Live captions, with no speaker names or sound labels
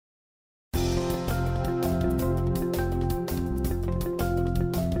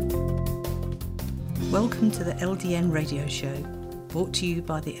Welcome to the LDN radio show, brought to you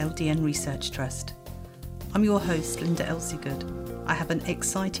by the LDN Research Trust. I'm your host, Linda Elseygood. I have an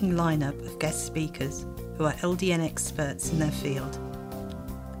exciting lineup of guest speakers who are LDN experts in their field.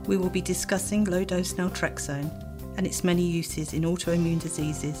 We will be discussing low-dose naltrexone and its many uses in autoimmune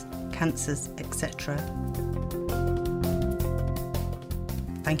diseases, cancers, etc.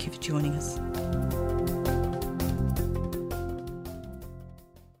 Thank you for joining us.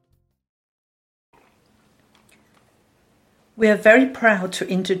 We are very proud to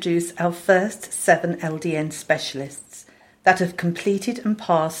introduce our first 7 LDN specialists that have completed and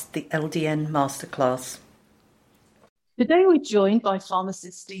passed the LDN Masterclass. Today we're joined by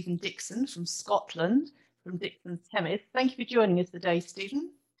pharmacist Stephen Dixon from Scotland, from Dixon's Chemist. Thank you for joining us today, Stephen.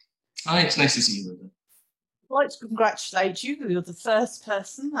 Hi, it's nice to see you, Linda. I'd like to congratulate you. You're the first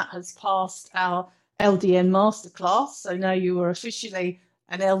person that has passed our LDN Masterclass, so now you are officially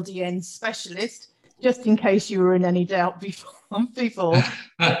an LDN specialist. Just in case you were in any doubt before.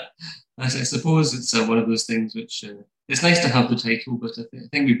 I suppose it's one of those things which it's nice to have the title, but I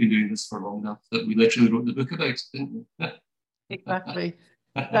think we've been doing this for long enough that we literally wrote the book about it, didn't we? Exactly.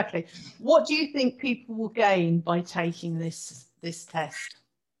 What do you think people will gain by taking this test?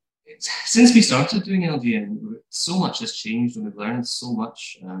 Since we started doing LDN, so much has changed and we've learned so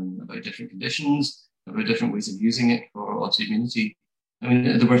much about different conditions, about different ways of using it for autoimmunity. I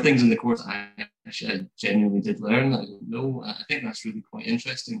mean, there were things in the course I genuinely did learn that I don't know. I think that's really quite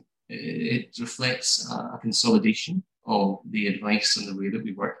interesting. It reflects a consolidation of the advice and the way that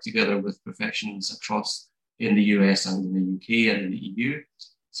we work together with professions across in the US and in the UK and in the EU.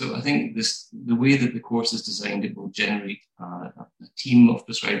 So I think the way that the course is designed, it will generate a team of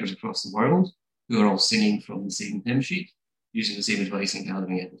prescribers across the world who are all singing from the same hymn sheet, using the same advice and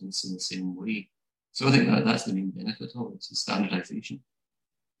gathering evidence in the same way. So I think that's the main benefit of it, it's the standardization.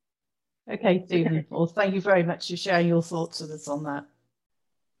 Okay, Stephen. Well, thank you very much for sharing your thoughts with us on that.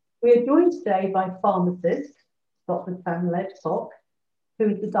 We are joined today by pharmacist Dr. Sam Ledcock, who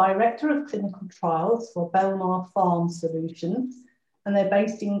is the Director of Clinical Trials for Belmar Pharm Solutions, and they're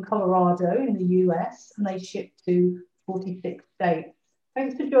based in Colorado in the US, and they ship to 46 states.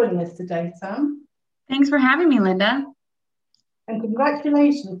 Thanks for joining us today, Sam. Thanks for having me, Linda. And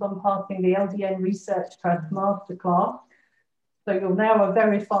congratulations on passing the LDN Research Trust Masterclass. So you're now a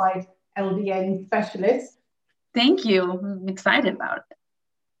verified LDN specialist. Thank you. I'm excited about it.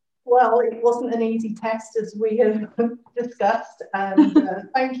 Well, it wasn't an easy test, as we have discussed, and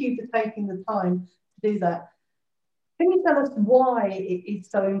thank you for taking the time to do that. Can you tell us why it is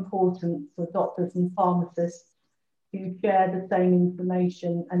so important for doctors and pharmacists to share the same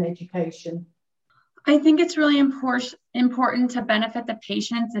information and education? I think it's really important to benefit the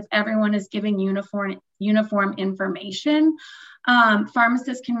patients if everyone is giving uniform information.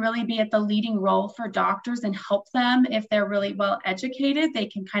 Pharmacists can really be at the leading role for doctors and help them if they're really well educated. They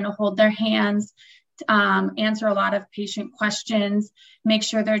can kind of hold their hands, answer a lot of patient questions, make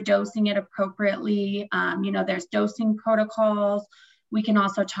sure they're dosing it appropriately. There's dosing protocols. We can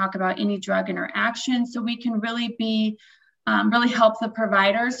also talk about any drug interactions. So we can really help the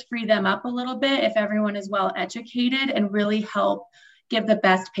providers, free them up a little bit if everyone is well educated, and really help give the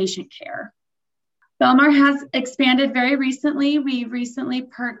best patient care. Belmar has expanded very recently. We recently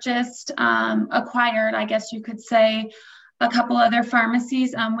acquired, I guess you could say, a couple other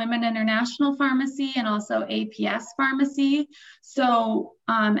pharmacies, Women International Pharmacy and also APS Pharmacy. So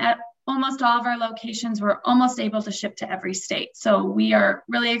at almost all of our locations, we're almost able to ship to every state. So we are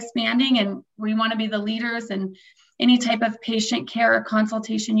really expanding, and we want to be the leaders, and any type of patient care or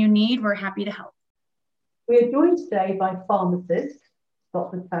consultation you need, we're happy to help. We are joined today by pharmacist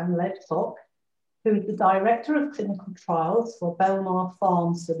Dr. Sam Ledcock, who is the Director of Clinical Trials for Belmar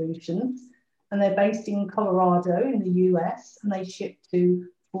Pharm Solutions, and they're based in Colorado in the US, and they ship to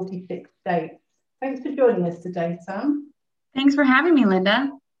 46 states. Thanks for joining us today, Sam. Thanks for having me,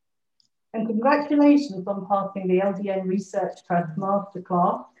 Linda. And congratulations on passing the LDN Research Trust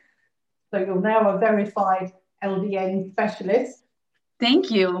Masterclass. So you're now a verified LDN specialist.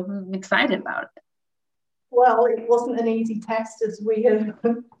 Thank you. I'm excited about it. Well, it wasn't an easy test, as we have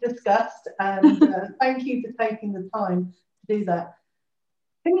discussed, and thank you for taking the time to do that.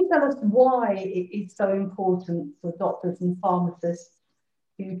 Can you tell us why it is so important for doctors and pharmacists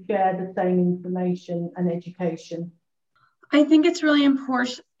to share the same information and education? I think it's really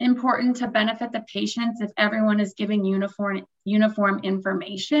important to benefit the patients if everyone is giving uniform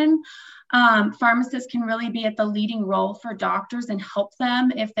information. Pharmacists can really be at the leading role for doctors and help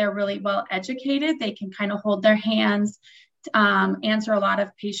them if they're really well educated. They can kind of hold their hands, answer a lot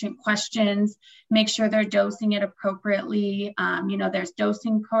of patient questions, make sure they're dosing it appropriately. There's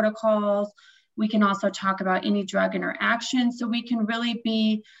dosing protocols. We can also talk about any drug interaction. So we can really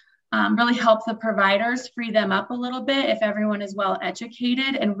really help the providers, free them up a little bit if everyone is well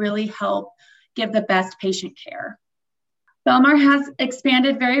educated, and really help give the best patient care. Belmar has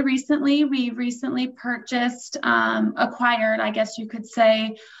expanded very recently. We recently purchased, acquired, I guess you could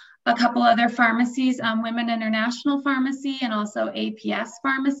say, a couple other pharmacies, Women International Pharmacy and also APS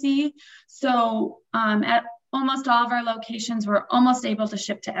Pharmacy. So at almost all of our locations, we're almost able to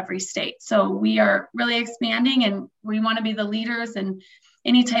ship to every state. So we are really expanding, and we want to be the leaders, and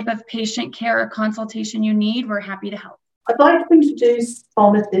any type of patient care or consultation you need, we're happy to help. I'd like to introduce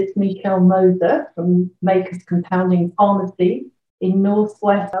pharmacist Michelle Moser from Makers Compounding Pharmacy in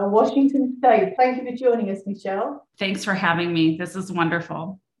Northwest Washington State. Thank you for joining us, Michelle. Thanks for having me. This is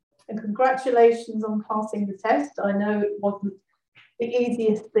wonderful. And congratulations on passing the test. I know it wasn't the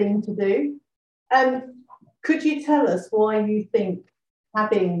easiest thing to do. Could you tell us why you think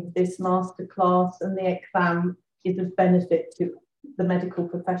having this masterclass and the exam is of benefit to the medical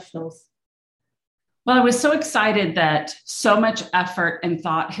professionals? Well, I was so excited that so much effort and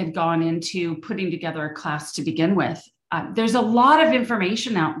thought had gone into putting together a class to begin with. There's a lot of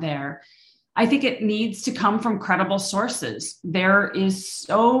information out there. I think it needs to come from credible sources. There is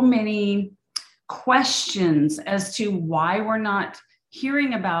so many questions as to why we're not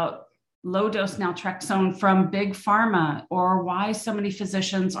hearing about low-dose naltrexone from big pharma, or why so many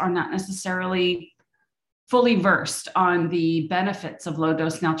physicians are not necessarily fully versed on the benefits of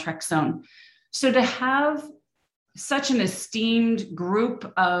low-dose naltrexone. So to have such an esteemed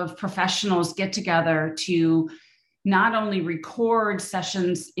group of professionals get together to not only record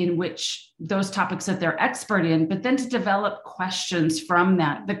sessions in which those topics that they're expert in, but then to develop questions from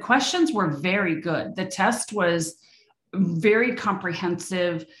that. The questions were very good. The test was very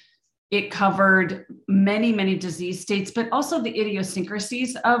comprehensive. It covered many, many disease states, but also the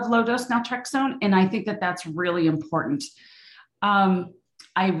idiosyncrasies of low-dose naltrexone. And I think that that's really important.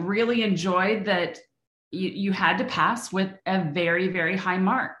 I really enjoyed that you had to pass with a very, very high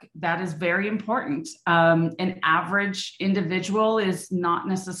mark. That is very important. An average individual is not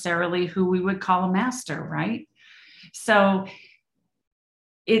necessarily who we would call a master, right? So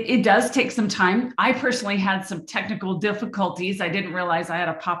it does take some time. I personally had some technical difficulties. I didn't realize I had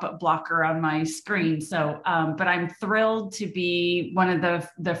a pop-up blocker on my screen. So, but I'm thrilled to be one of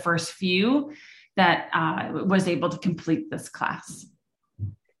the first few that was able to complete this class.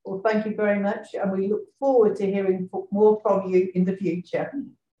 Well, thank you very much, and we look forward to hearing more from you in the future.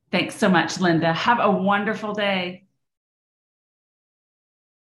 Thanks so much, Linda. Have a wonderful day.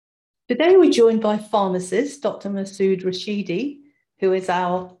 Today we're joined by pharmacist Dr. Masood Rashidi, who is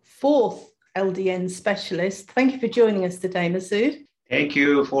our 4th LDN specialist. Thank you for joining us today, Masood. Thank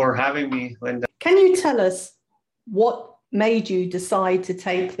you for having me, Linda. Can you tell us what made you decide to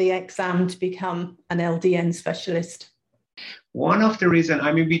take the exam to become an LDN specialist? One of the reasons,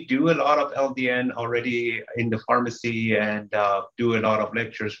 we do a lot of LDN already in the pharmacy and do a lot of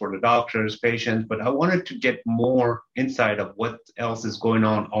lectures for the doctors, patients, but I wanted to get more insight of what else is going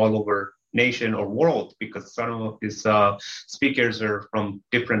on all over nation or world, because some of these speakers are from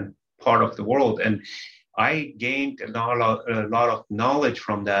different part of the world. And I gained a lot of knowledge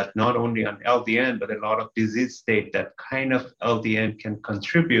from that, not only on LDN, but a lot of disease state that kind of LDN can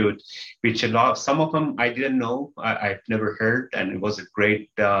contribute, which some of them I didn't know, I've never heard, and it was a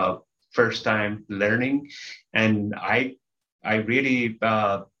great first time learning. And I really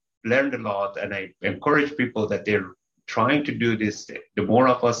learned a lot, and I encourage people that they're trying to do this. The more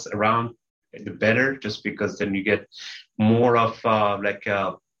of us around, the better, just because then you get more of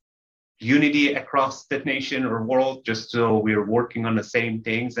unity across the nation or world, just so we're working on the same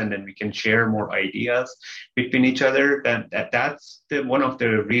things, and then we can share more ideas between each other. That's one of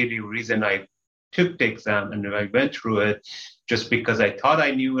the really reason I took the exam and I went through it, just because I thought I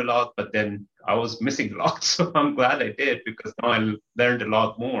knew a lot, but then I was missing a lot. So I'm glad I did, because now I learned a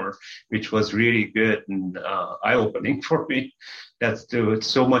lot more, which was really good and eye-opening for me. That's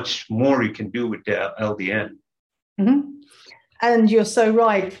so much more you can do with the LDN. Mm-hmm. And you're so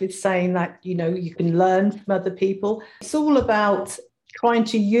right with saying that, you can learn from other people. It's all about trying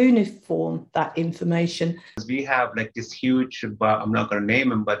to uniform that information. We have this huge, I'm not going to name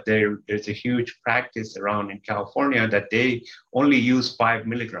them, but there's a huge practice around in California that they only use 5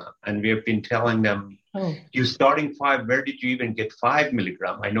 milligrams. And we have been telling them, you starting 5, where did you even get 5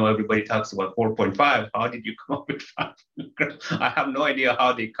 milligrams? I know everybody talks about 4.5. How did you come up with 5 milligrams? I have no idea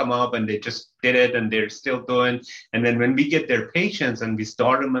how they come up, and they just did it and they're still doing. And then when we get their patients and we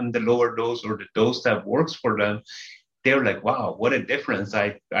start them on the lower dose or the dose that works for them, they were like, wow, what a difference.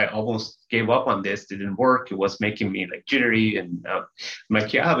 I almost gave up on this. It didn't work. It was making me like jittery. And I'm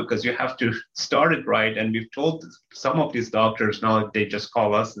like, yeah, because you have to start it right. And we've told some of these doctors now, they just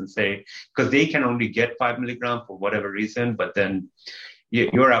call us and say, because they can only get 5 milligram for whatever reason. But then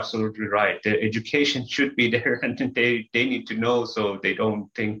you're absolutely right. The education should be there, and they need to know, so they don't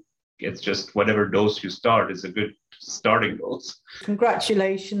think it's just whatever dose you start is a good starting dose.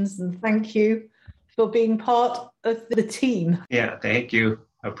 Congratulations and thank you for being part of the team. Yeah, thank you.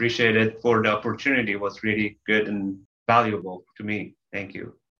 I appreciate it. For the opportunity, it was really good and valuable to me. Thank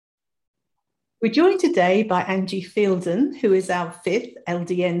you. We're joined today by Angie Fielden, who is our 5th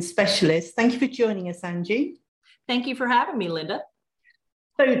LDN specialist. Thank you for joining us, Angie. Thank you for having me, Linda.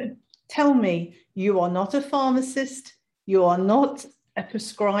 So tell me, you are not a pharmacist, you are not a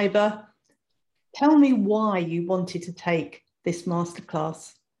prescriber. Tell me why you wanted to take this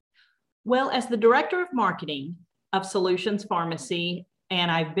masterclass. Well, as the Director of Marketing of Solutions Pharmacy, and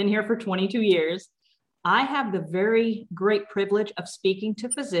I've been here for 22 years, I have the very great privilege of speaking to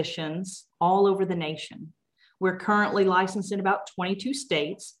physicians all over the nation. We're currently licensed in about 22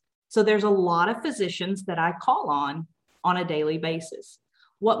 states, so there's a lot of physicians that I call on a daily basis.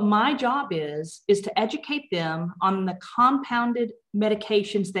 What my job is to educate them on the compounded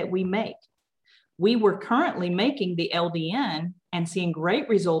medications that we make. We were currently making the LDN and seeing great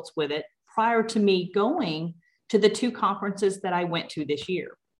results with it prior to me going to the 2 conferences that I went to this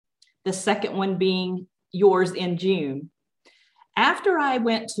year. The second one being yours in June. After I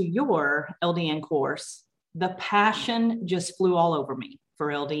went to your LDN course, the passion just flew all over me for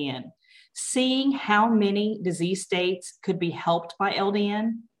LDN. Seeing how many disease states could be helped by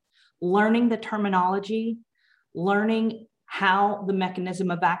LDN, learning the terminology, learning how the mechanism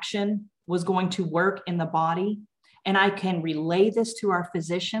of action was going to work in the body, and I can relay this to our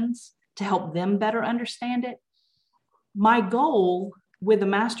physicians to help them better understand it. My goal with the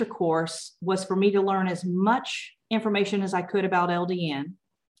master course was for me to learn as much information as I could about LDN.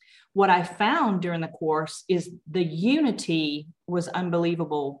 What I found during the course is the unity was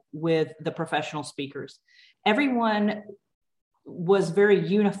unbelievable with the professional speakers. Everyone was very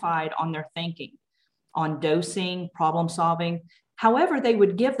unified on their thinking, on dosing, problem solving. However, they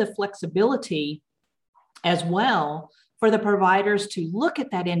would give the flexibility as well for the providers to look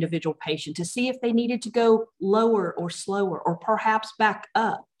at that individual patient to see if they needed to go lower or slower, or perhaps back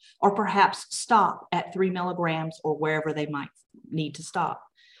up, or perhaps stop at 3 milligrams or wherever they might need to stop.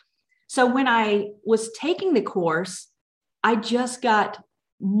 So when I was taking the course, I just got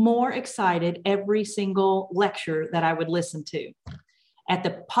more excited every single lecture that I would listen to at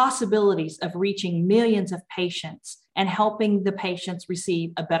the possibilities of reaching millions of patients and helping the patients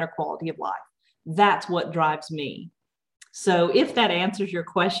receive a better quality of life. That's what drives me. So if that answers your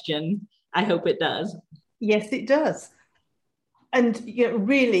question, I hope it does. Yes, it does. And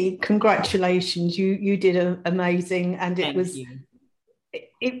really, congratulations. You did amazing. And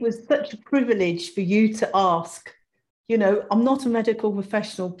it was such a privilege for you to ask, I'm not a medical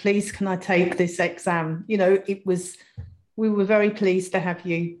professional. Please, can I take this exam? We were very pleased to have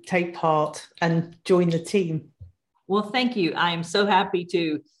you take part and join the team. Well, thank you. I am so happy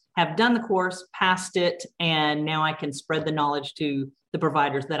to have done the course, passed it, and now I can spread the knowledge to the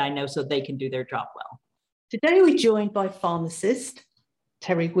providers that I know so they can do their job well. Today, we're joined by pharmacist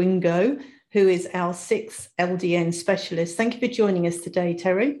Terry Wingo, who is our 6th LDN specialist. Thank you for joining us today,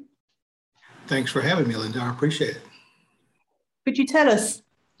 Terry. Thanks for having me, Linda. I appreciate it. Could you tell us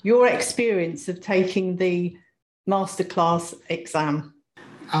your experience of taking the masterclass exam?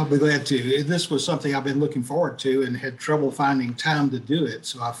 I'll be glad to. This was something I've been looking forward to and had trouble finding time to do it.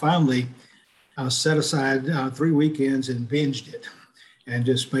 So I finally set aside 3 weekends and binged it and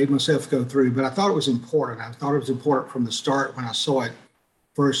just made myself go through. But I thought it was important. I thought it was important from the start when I saw it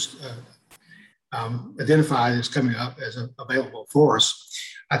first identified as coming up as available for us.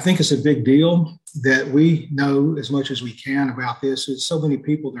 I think it's a big deal that we know as much as we can about this. There's so many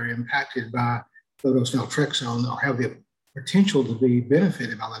people that are impacted by low-dose naltrexone or have the potential to be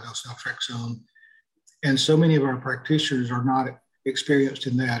benefited by low-dose naltrexone. And so many of our practitioners are not experienced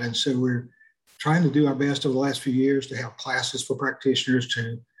in that. And so we're trying to do our best over the last few years to have classes for practitioners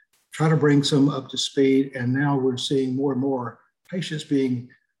to try to bring some up to speed. And now we're seeing more and more patients being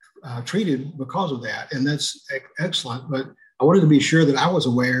treated because of that. And that's excellent. But I wanted to be sure that I was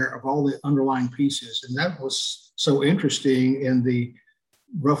aware of all the underlying pieces. And that was so interesting in the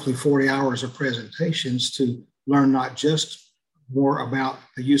roughly 40 hours of presentations to learn not just more about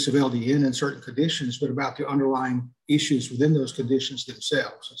the use of LDN in certain conditions, but about the underlying issues within those conditions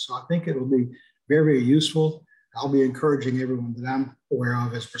themselves. And so I think it will be very, very useful. I'll be encouraging everyone that I'm aware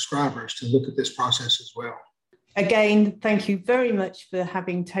of as prescribers to look at this process as well. Again, thank you very much for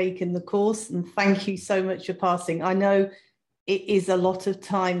having taken the course, and thank you so much for passing. I know it is a lot of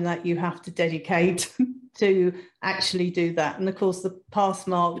time that you have to dedicate to actually do that. And of course, the pass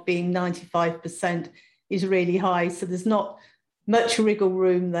mark being 95% is really high. So there's not much wriggle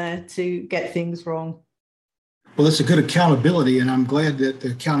room there to get things wrong. Well, it's a good accountability, and I'm glad that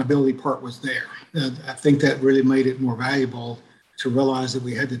the accountability part was there. I think that really made it more valuable to realize that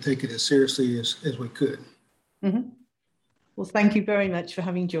we had to take it as seriously as we could. Mm-hmm. Well, thank you very much for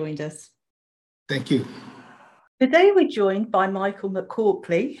having joined us. Thank you. Today we're joined by Michael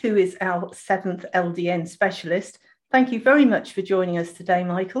McCorkley, who is our 7th LDN specialist. Thank you very much for joining us today,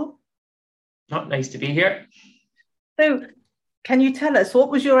 Michael. Nice to be here. So, can you tell us, what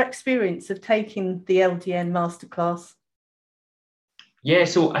was your experience of taking the LDN masterclass? Yeah,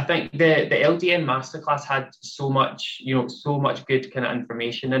 so I think the LDN masterclass had so much good kind of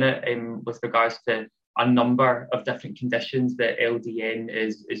information in it with regards to a number of different conditions that LDN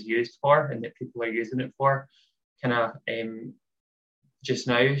is used for and that people are using it for kind of just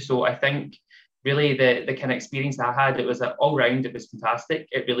now. So I think really the kind of experience I had, it was all round, it was fantastic.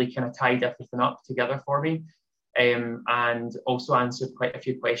 It really kind of tied everything up together for me, and also answered quite a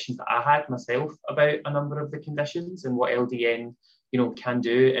few questions that I had myself about a number of the conditions and what LDN can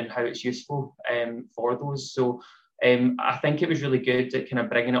do and how it's useful for those. So I think it was really good at kind of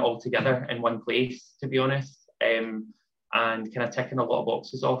bringing it all together in one place, to be honest, and kind of ticking a lot of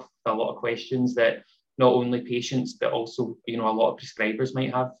boxes off, a lot of questions that not only patients but also a lot of prescribers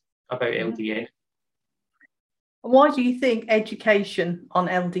might have about LDN. Why do you think education on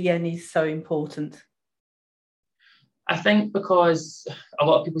LDN is so important? I think because a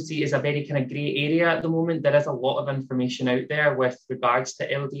lot of people see it as a very kind of grey area at the moment. There is a lot of information out there with regards to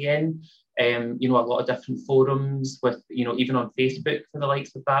LDN. A lot of different forums with, even on Facebook for the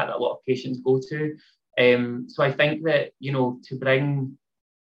likes of that a lot of patients go to. So I think that, to bring,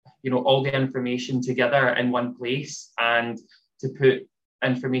 all the information together in one place and to put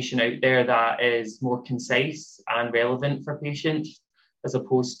information out there that is more concise and relevant for patients, as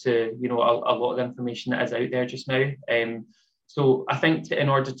opposed to, a lot of information that is out there just now. So I think in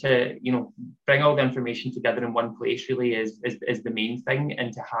order to, bring all the information together in one place really is the main thing,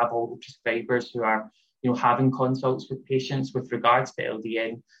 and to have all the prescribers who are, having consults with patients with regards to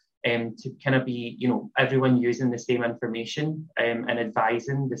LDN, to kind of be, everyone using the same information and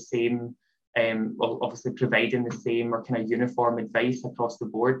advising the same, obviously providing the same or kind of uniform advice across the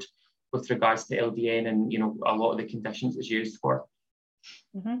board with regards to LDN and, a lot of the conditions it's used for.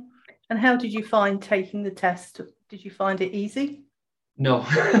 Mm-hmm. And how did you find taking the test? Did you find it easy? No,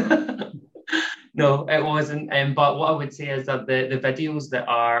 no, it wasn't. But what I would say is that the videos that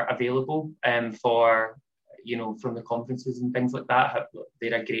are available for, from the conferences and things like that,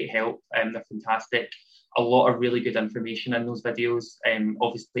 they're a great help. They're fantastic. A lot of really good information in those videos.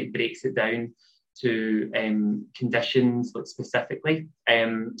 Obviously, it breaks it down to conditions specifically.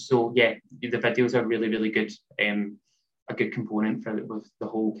 So yeah, the videos are really, really good. A good component for with the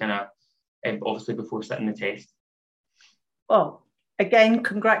whole kind of obviously before sitting the test. Well, again,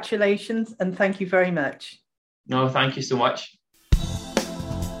 congratulations and thank you very much. No, thank you so much.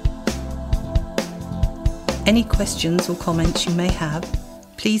 Any questions or comments you may have,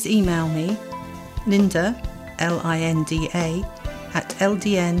 please email me, Linda, Linda,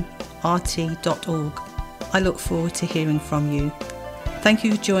 @ldnrt.org. I look forward to hearing from you. Thank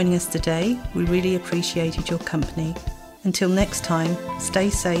you for joining us today. We really appreciated your company. Until next time,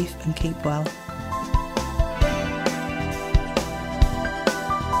 stay safe and keep well.